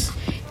airstrikes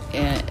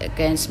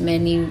against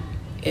many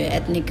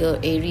ethnic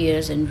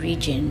areas and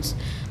regions.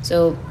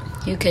 So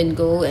you can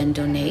go and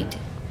donate.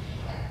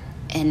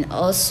 And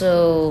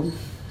also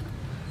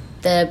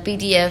the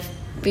PDF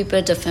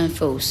People Defense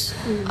Force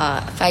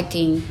are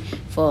fighting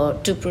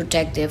to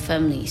protect their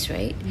families,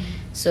 right?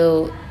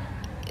 So,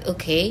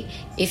 okay,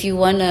 if you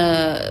want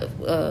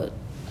to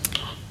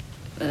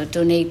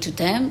donate to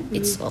them,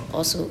 it's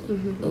also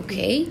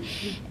okay.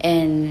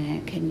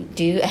 And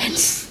you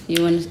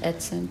want to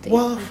add something?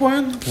 Well,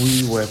 when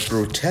we were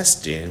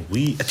protesting,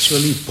 we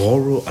actually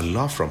borrowed a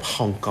lot from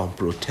Hong Kong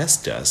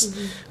protesters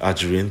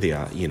during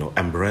their,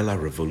 umbrella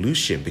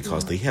revolution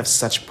because they have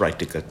such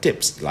practical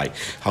tips like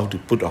how to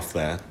put off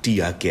the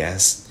tear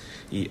gas.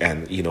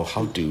 And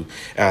how to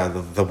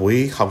the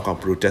way Hong Kong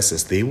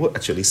protesters, they would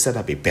actually set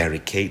up a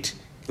barricade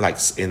like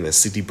in the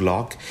city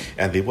block,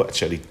 and they would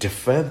actually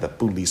defend the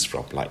police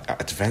from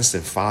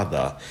advancing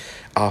farther.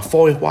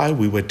 For a while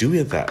we were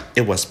doing that.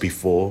 It was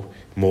before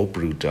more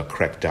brutal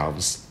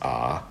crackdowns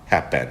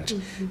happened.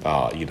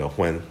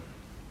 When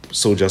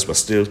soldiers were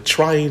still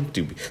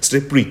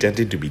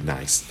pretending to be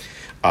nice.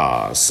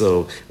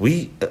 So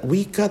we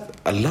got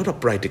a lot of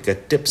practical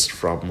tips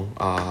from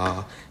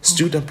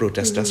student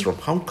protesters from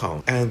Hong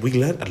Kong, and we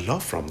learned a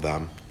lot from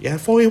them. Yeah,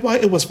 for a while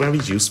it was very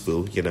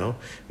useful,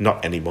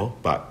 not anymore,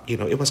 but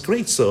it was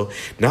great. So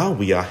now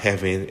we are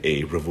having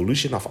a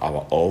revolution of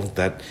our own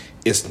that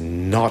is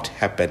not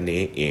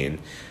happening in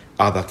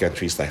other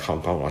countries like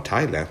Hong Kong or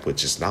Thailand,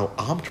 which is now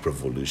armed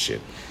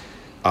revolution.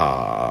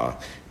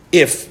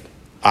 If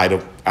I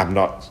don't I'm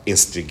not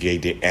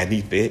instigating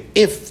anything.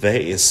 If there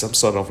is some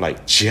sort of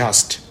like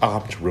just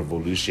armed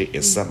revolution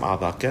in some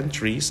other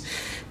countries,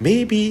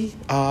 maybe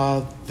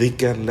they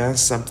can learn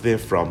something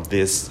from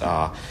this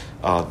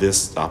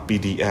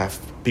PDF,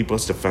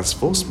 People's Defense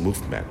Force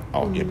movement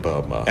out in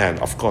Burma. And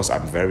of course,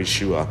 I'm very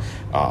sure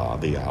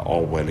they are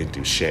all willing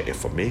to share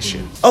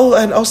information. Oh,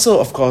 and also,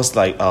 of course,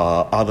 like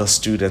other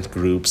student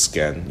groups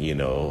can,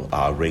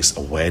 raise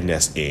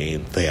awareness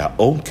in their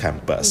own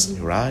campus,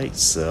 right?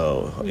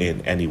 So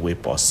in any way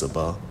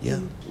possible, yeah.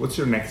 What's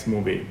your next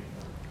movie?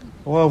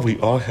 Well, we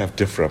all have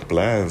different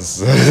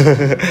plans.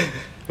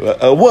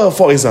 Well,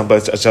 for example,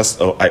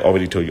 I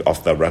already told you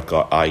off the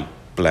record, I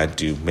plan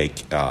to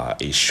make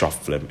a short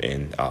film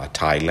in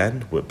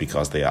Thailand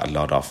because there are a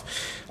lot of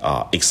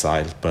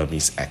exiled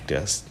Burmese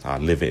actors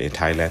living in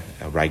Thailand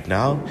right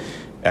now,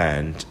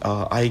 and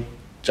I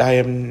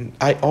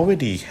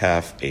already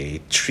have a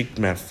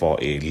treatment for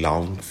a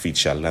long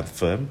feature-length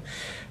film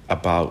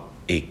about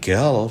a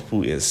girl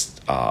who is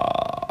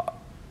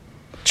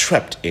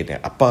trapped in an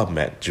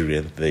apartment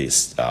during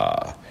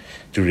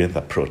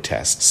the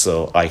protest.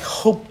 So I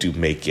hope to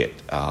make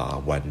it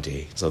one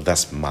day. So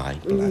that's my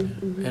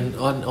plan.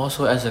 And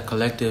also as a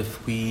collective,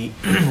 we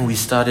we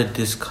started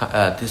this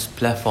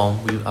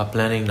platform we are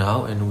planning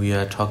now, and we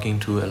are talking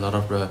to a lot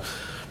of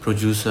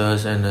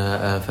producers and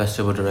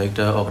festival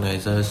director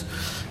organizers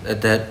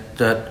that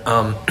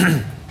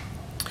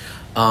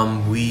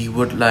we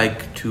would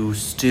like to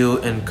still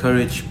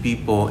encourage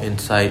people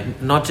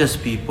inside, not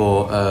just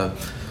people,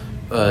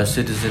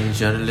 citizen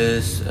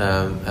journalists,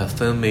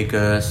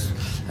 filmmakers,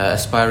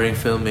 aspiring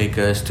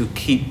filmmakers, to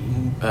keep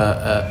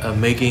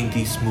making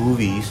these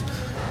movies,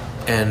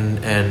 and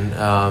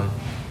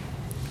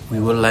we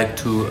would like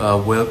to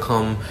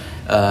welcome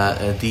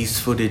these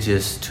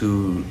footages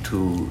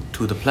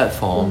to the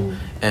platform,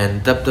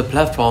 and the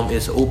platform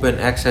is open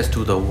access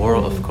to the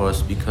world, of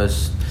course,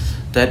 because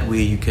that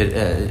way you could,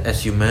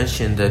 as you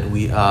mentioned, that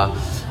we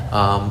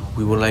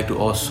would like to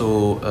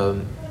also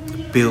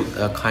build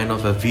a kind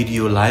of a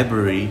video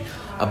library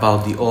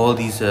about all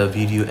these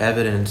video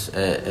evidence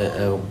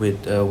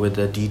with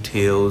the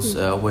details,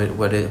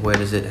 where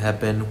does it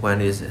happen, when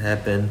does it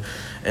happen,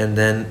 and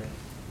then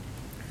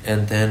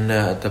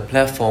the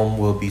platform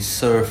will be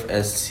served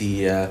as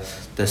the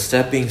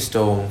stepping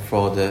stone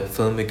for the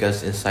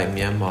filmmakers inside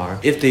Myanmar.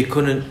 If they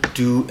couldn't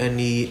do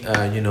any,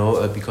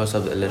 because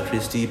of the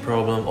electricity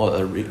problem or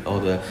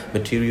the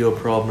material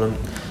problem,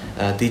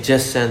 they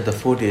just send the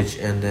footage,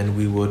 and then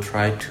we will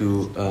try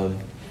to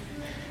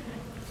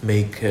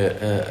make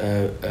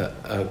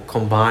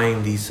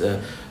combine these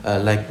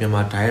like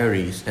Myanmar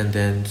Diaries, and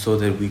then so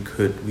that we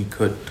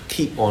could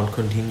keep on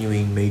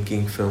continuing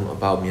making film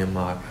about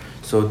Myanmar.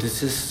 So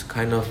this is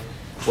kind of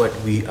what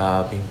we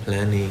are been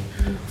planning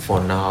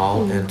for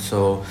now, and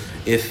so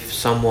if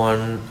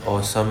someone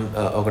or some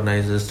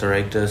organizers,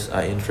 directors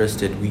are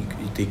interested,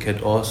 they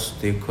could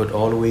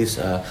always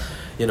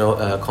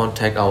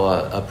contact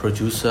our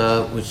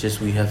producer, which is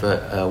we have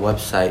a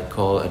website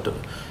called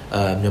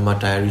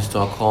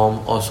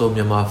MyanmarDiaries.com. Also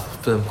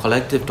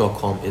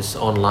MyanmarFilmCollective.com is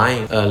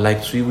online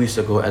like 3 weeks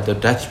ago at the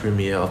Dutch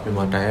premiere of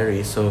Myanmar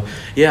Diaries. So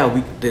yeah,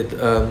 we did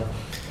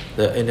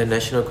the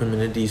international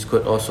communities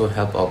could also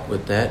help out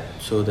with that,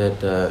 so that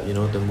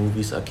the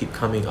movies keep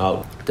coming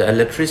out. The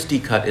electricity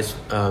cut is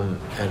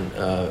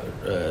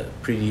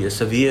pretty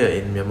severe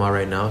in Myanmar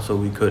right now, so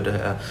we could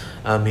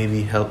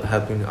maybe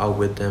helping out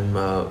with them,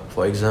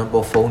 for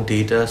example, phone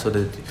data, so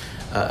that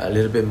a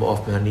little bit more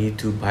of money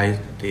to buy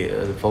the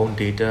phone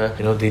data.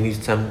 They need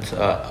some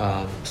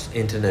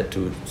internet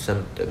to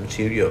send the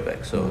material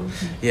back. So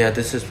yeah,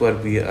 this is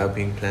what we are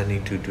being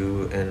planning to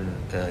do. And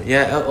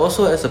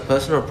also as a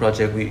personal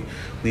project,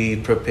 we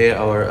prepare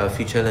our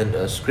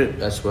feature-length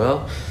script as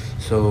well.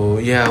 So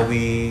yeah,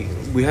 we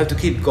have to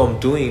keep on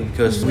doing,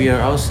 because we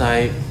are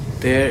outside.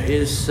 There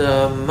is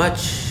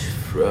much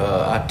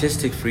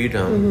artistic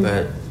freedom,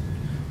 but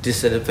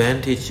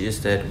disadvantage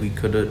is that we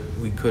couldn't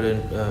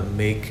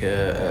make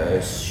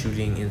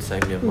shooting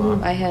inside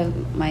Myanmar. I have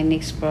my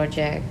next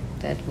project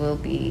that will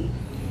be.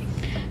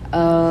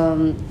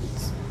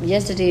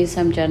 Yesterday,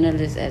 some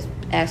journalists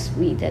asked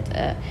me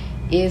that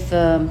if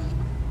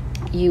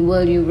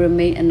you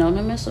remain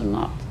anonymous or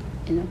not.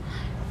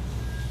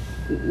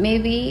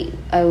 Maybe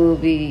I will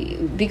be,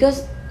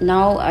 because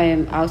now I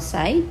am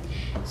outside,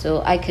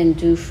 so I can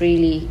do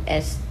freely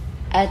as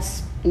I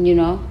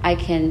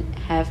can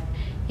have.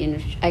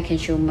 I can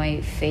show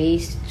my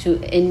face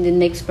in the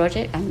next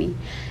project.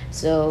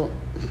 So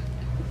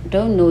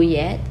don't know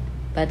yet,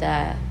 but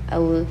I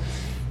will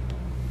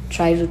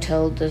try to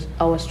tell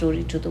our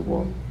story to the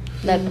world.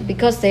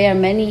 Because there are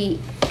many,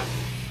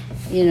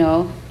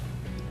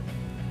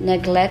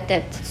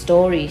 neglected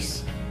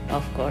stories,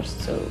 of course.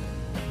 So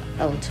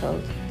I will tell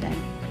them.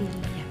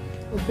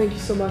 Well, thank you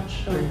so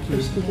much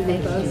for speaking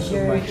with us.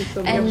 Thank you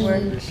so much.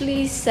 And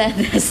please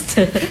send us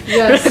the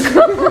Yes.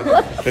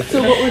 So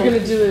what we're going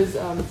to do is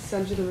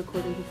send you the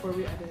recording before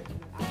we edit.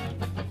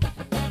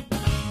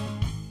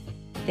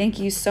 Thank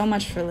you so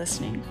much for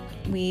listening.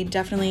 we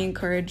definitely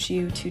encourage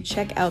you to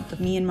check out the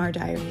Myanmar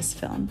Diaries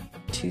film.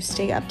 To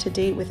stay up to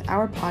date with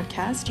our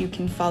podcast, you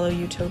can follow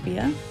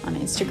Eutopya on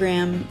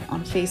Instagram,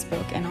 on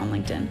Facebook, and on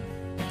LinkedIn.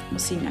 We'll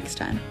see you next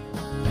time.